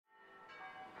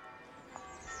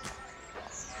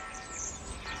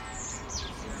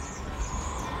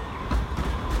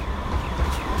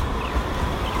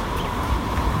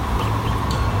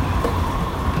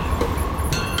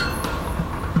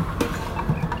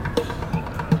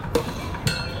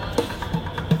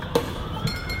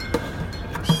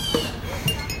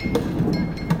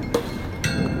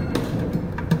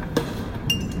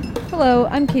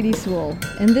I'm Katie Sewell,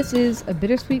 and this is A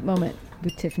Bittersweet Moment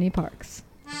with Tiffany Parks.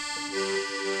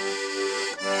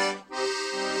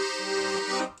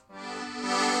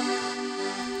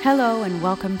 Hello and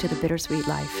welcome to The Bittersweet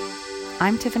Life.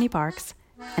 I'm Tiffany Parks,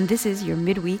 and this is your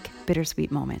midweek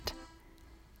Bittersweet Moment.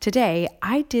 Today,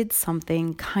 I did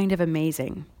something kind of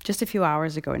amazing, just a few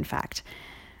hours ago, in fact.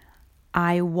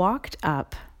 I walked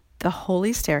up the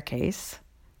holy staircase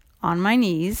on my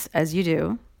knees, as you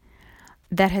do,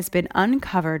 that has been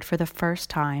uncovered for the first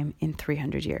time in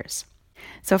 300 years.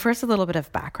 So first, a little bit of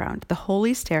background. The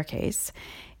holy staircase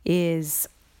is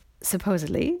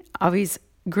supposedly always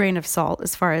grain of salt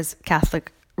as far as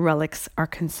Catholic relics are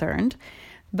concerned,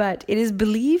 but it is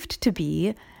believed to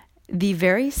be the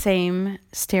very same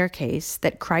staircase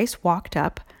that Christ walked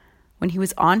up when he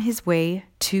was on his way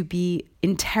to be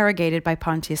interrogated by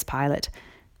Pontius Pilate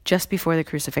just before the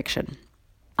crucifixion.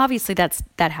 Obviously, that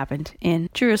happened in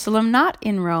Jerusalem, not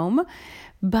in Rome,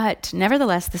 but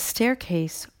nevertheless, the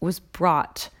staircase was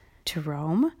brought to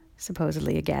Rome,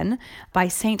 supposedly again, by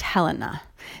Saint Helena.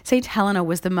 Saint Helena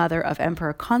was the mother of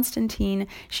Emperor Constantine.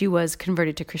 She was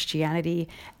converted to Christianity,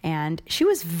 and she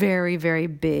was very, very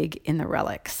big in the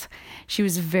relics. She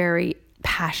was very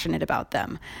passionate about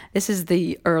them. This is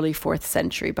the early 4th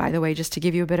century, by the way, just to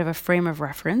give you a bit of a frame of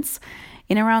reference.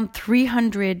 In around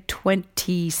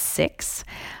 326,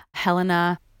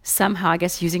 Helena, somehow, I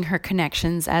guess using her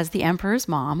connections as the emperor's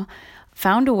mom,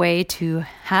 found a way to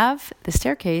have the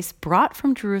staircase brought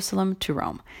from Jerusalem to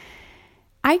Rome.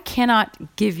 I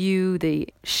cannot give you the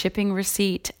shipping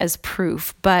receipt as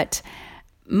proof, but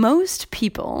most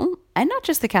people, and not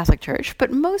just the Catholic Church,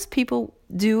 but most people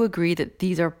do agree that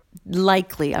these are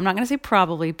likely, I'm not going to say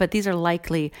probably, but these are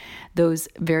likely those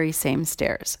very same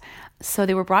stairs. So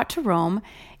they were brought to Rome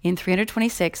in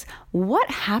 326. What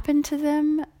happened to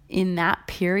them in that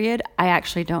period, I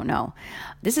actually don't know.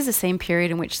 This is the same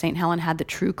period in which St. Helen had the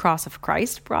true cross of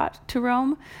Christ brought to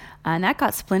Rome, and that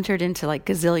got splintered into like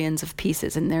gazillions of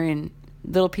pieces, and they're in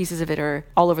little pieces of it are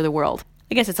all over the world.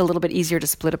 I guess it's a little bit easier to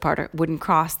split apart a wooden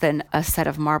cross than a set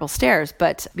of marble stairs,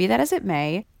 but be that as it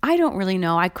may, I don't really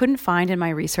know. I couldn't find in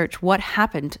my research what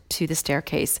happened to the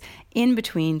staircase in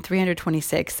between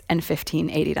 326 and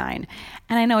 1589.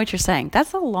 And I know what you're saying.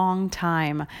 That's a long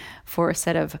time for a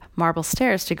set of marble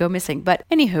stairs to go missing. But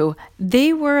anywho,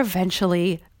 they were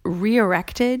eventually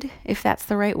re-erected, if that's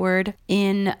the right word,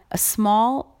 in a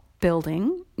small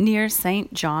building near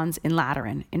St. John's in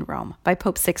Lateran in Rome by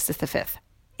Pope Sixtus V.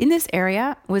 In this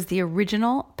area was the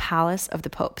original palace of the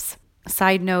popes.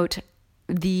 Side note,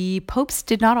 the popes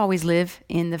did not always live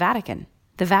in the Vatican.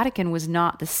 The Vatican was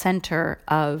not the center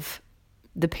of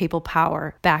the papal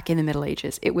power back in the Middle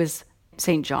Ages. It was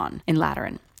St. John in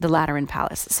Lateran, the Lateran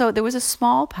Palace. So there was a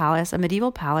small palace, a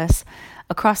medieval palace,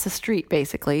 across the street,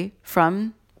 basically,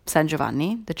 from San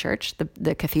Giovanni, the church,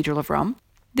 the Cathedral of Rome.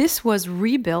 This was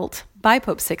rebuilt by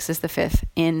Pope Sixtus V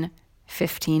in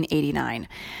 1589.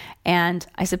 And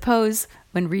I suppose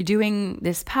when redoing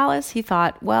this palace, he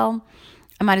thought, well,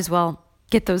 I might as well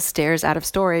get those stairs out of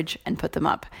storage and put them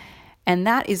up. And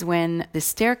that is when the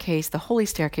staircase, the holy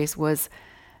staircase, was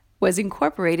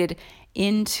incorporated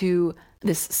into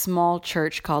this small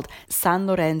church called San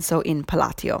Lorenzo in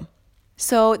Palatio.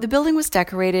 So the building was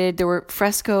decorated. There were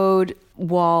frescoed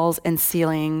walls and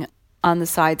ceiling on the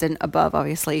sides and above,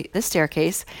 obviously, the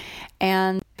staircase.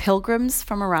 And pilgrims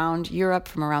from around Europe,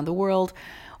 from around the world,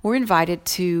 were invited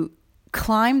to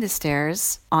climb the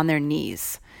stairs on their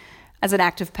knees as an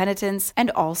act of penitence. And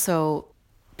also,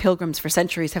 pilgrims for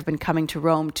centuries have been coming to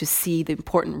Rome to see the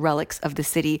important relics of the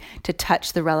city, to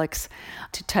touch the relics,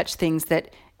 to touch things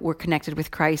that were connected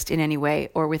with Christ in any way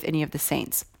or with any of the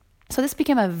saints. So this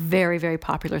became a very, very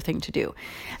popular thing to do.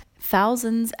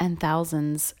 Thousands and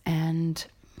thousands, and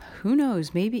who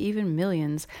knows, maybe even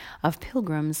millions of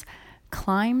pilgrims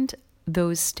climbed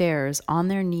those stairs on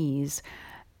their knees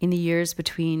in the years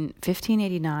between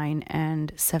 1589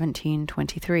 and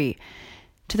 1723,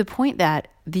 to the point that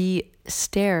the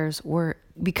stairs were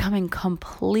becoming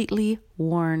completely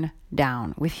worn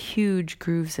down with huge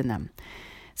grooves in them.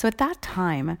 So at that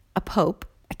time, a pope,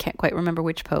 I can't quite remember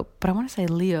which pope, but I want to say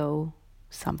Leo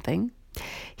something,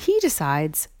 he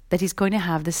decides that he's going to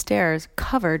have the stairs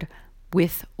covered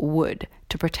with wood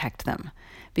to protect them,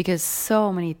 because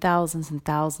so many thousands and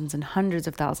thousands and hundreds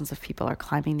of thousands of people are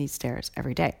climbing these stairs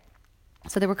every day.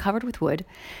 So they were covered with wood.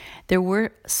 There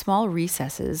were small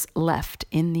recesses left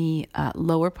in the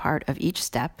lower part of each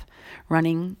step,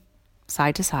 running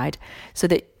side to side, so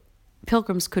that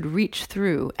pilgrims could reach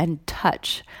through and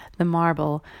touch the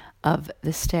marble of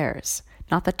the stairs.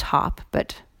 Not the top,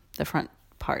 but the front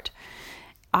part.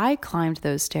 I climbed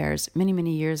those stairs many,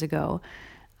 many years ago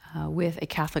with a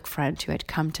Catholic friend who had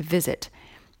come to visit.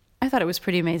 I thought it was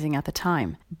pretty amazing at the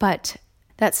time. But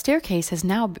that staircase has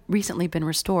now recently been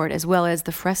restored, as well as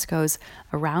the frescoes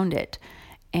around it.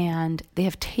 And they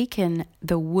have taken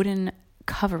the wooden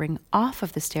covering off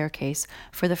of the staircase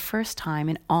for the first time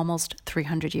in almost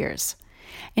 300 years.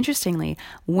 Interestingly,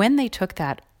 when they took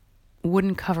that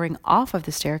wooden covering off of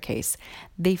the staircase,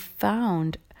 they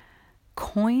found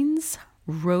coins,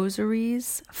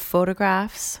 rosaries,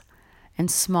 photographs, and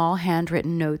small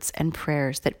handwritten notes and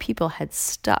prayers that people had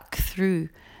stuck through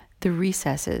the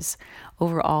recesses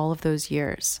over all of those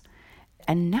years.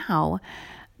 And now,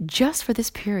 just for this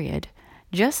period,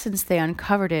 just since they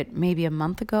uncovered it maybe a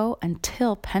month ago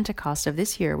until Pentecost of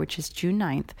this year, which is June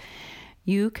 9th,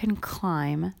 you can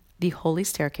climb the holy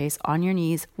staircase on your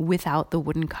knees without the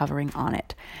wooden covering on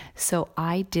it. So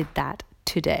I did that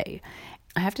today.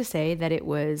 I have to say that it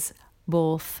was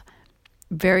both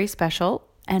very special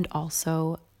and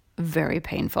also very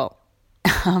painful.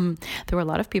 There were a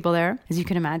lot of people there. As you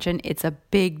can imagine, it's a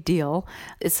big deal.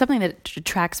 It's something that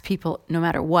attracts people no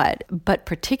matter what, but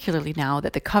particularly now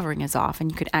that the covering is off and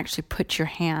you can actually put your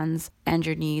hands and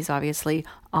your knees, obviously,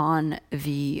 on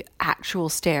the actual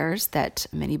stairs that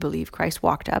many believe Christ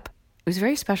walked up. It was a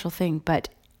very special thing, but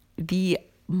the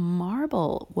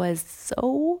marble was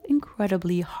so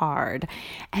incredibly hard.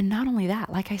 And not only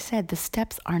that, like I said, the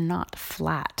steps are not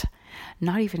flat,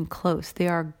 not even close. They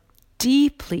are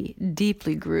deeply,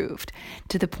 deeply grooved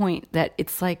to the point that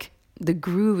it's like the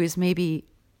groove is maybe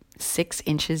 6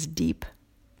 inches deep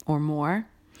or more.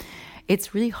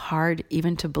 It's really hard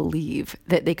even to believe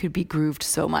that they could be grooved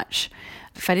so much.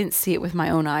 If I didn't see it with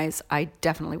my own eyes, I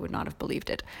definitely would not have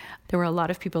believed it. There were a lot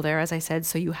of people there, as I said,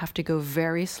 so you have to go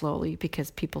very slowly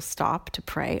because people stop to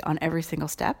pray on every single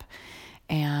step.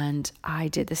 And I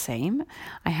did the same.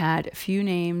 I had a few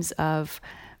names of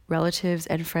relatives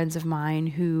and friends of mine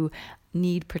who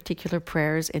need particular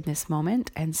prayers in this moment.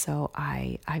 And so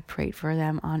I prayed for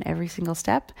them on every single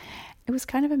step. It was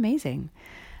kind of amazing.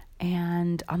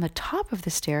 And on the top of the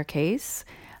staircase,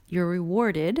 you're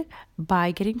rewarded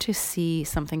by getting to see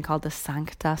something called the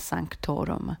Sancta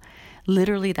Sanctorum.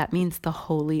 Literally, that means the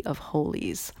Holy of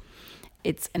Holies.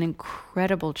 It's an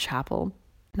incredible chapel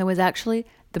that was actually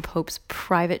the Pope's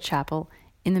private chapel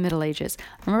in the Middle Ages.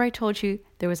 Remember I told you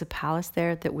there was a palace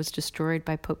there that was destroyed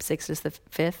by Pope Sixtus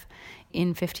V in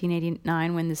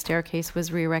 1589 when the staircase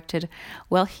was re-erected?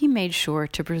 Well, he made sure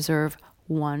to preserve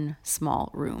one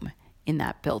small room in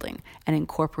that building and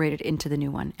incorporate it into the new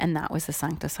one, and that was the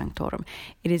Sancta Sanctorum.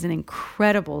 It is an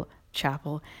incredible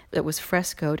chapel that was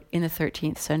frescoed in the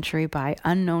 13th century by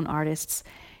unknown artists.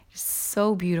 It's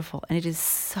so beautiful, and it is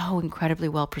so incredibly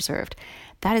well preserved.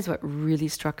 That is what really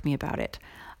struck me about it.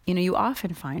 You know, you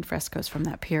often find frescoes from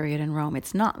that period in Rome.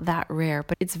 It's not that rare,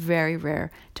 but it's very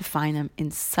rare to find them in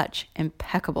such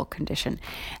impeccable condition.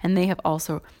 And they have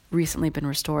also recently been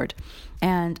restored.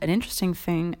 And an interesting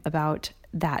thing about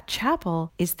that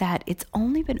chapel is that it's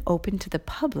only been open to the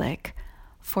public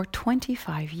for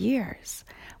 25 years,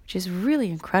 which is really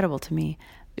incredible to me.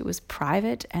 It was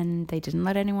private and they didn't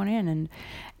let anyone in. And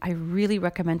I really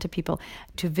recommend to people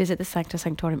to visit the Sancta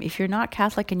Sanctorum. If you're not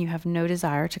Catholic and you have no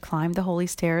desire to climb the holy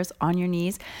stairs on your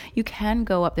knees, you can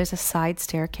go up. There's a side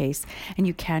staircase and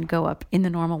you can go up in the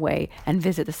normal way and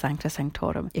visit the Sancta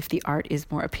Sanctorum. If the art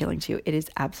is more appealing to you, it is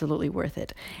absolutely worth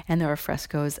it. And there are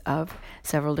frescoes of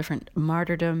several different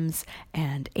martyrdoms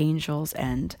and angels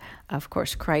and, of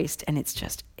course, Christ. And it's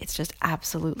just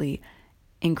absolutely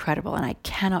incredible. And I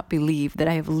cannot believe that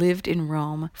I have lived in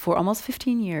Rome for almost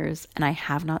 15 years and I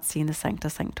have not seen the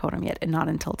Sancta Sanctorum yet, and not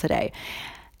until today.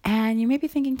 And you may be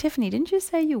thinking, Tiffany, didn't you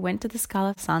say you went to the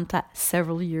Scala Santa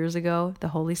several years ago, the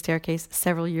holy staircase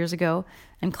several years ago,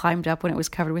 and climbed up when it was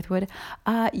covered with wood?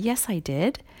 Yes, I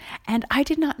did. And I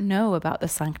did not know about the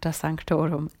Sancta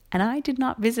Sanctorum, and I did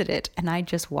not visit it, and I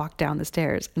just walked down the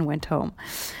stairs and went home.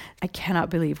 I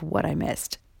cannot believe what I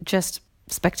missed. Just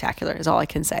spectacular is all I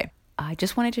can say. I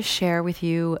just wanted to share with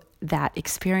you that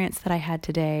experience that I had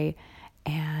today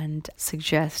and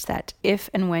suggest that if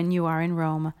and when you are in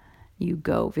Rome, you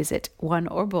go visit one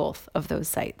or both of those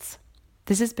sites.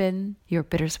 This has been your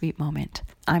Bittersweet Moment.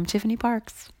 I'm Tiffany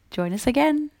Parks. Join us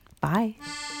again. Bye.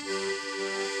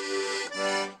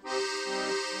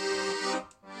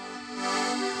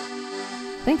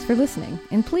 Thanks for listening,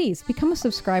 and please become a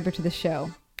subscriber to the show.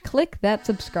 Click that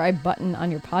subscribe button on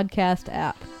your podcast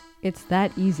app. It's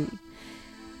that easy.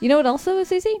 You know what also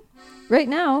is easy? Right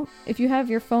now, if you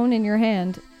have your phone in your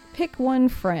hand, pick one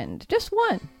friend, just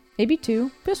one, maybe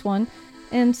two, just one,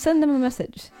 and send them a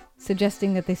message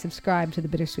suggesting that they subscribe to the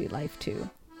Bittersweet Life too.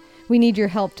 We need your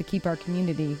help to keep our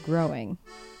community growing.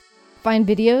 Find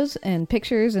videos and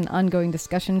pictures and ongoing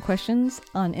discussion questions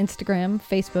on Instagram,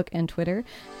 Facebook, and Twitter.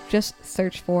 Just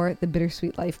search for the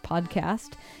Bittersweet Life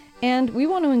podcast. And we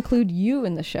want to include you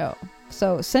in the show.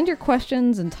 So send your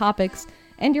questions and topics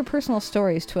and your personal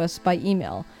stories to us by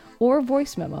email or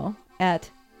voice memo at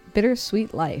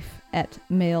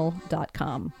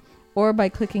bittersweetlife@mail.com or by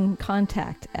clicking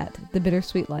contact at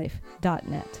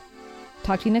thebittersweetlife.net.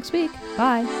 Talk to you next week.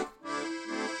 Bye.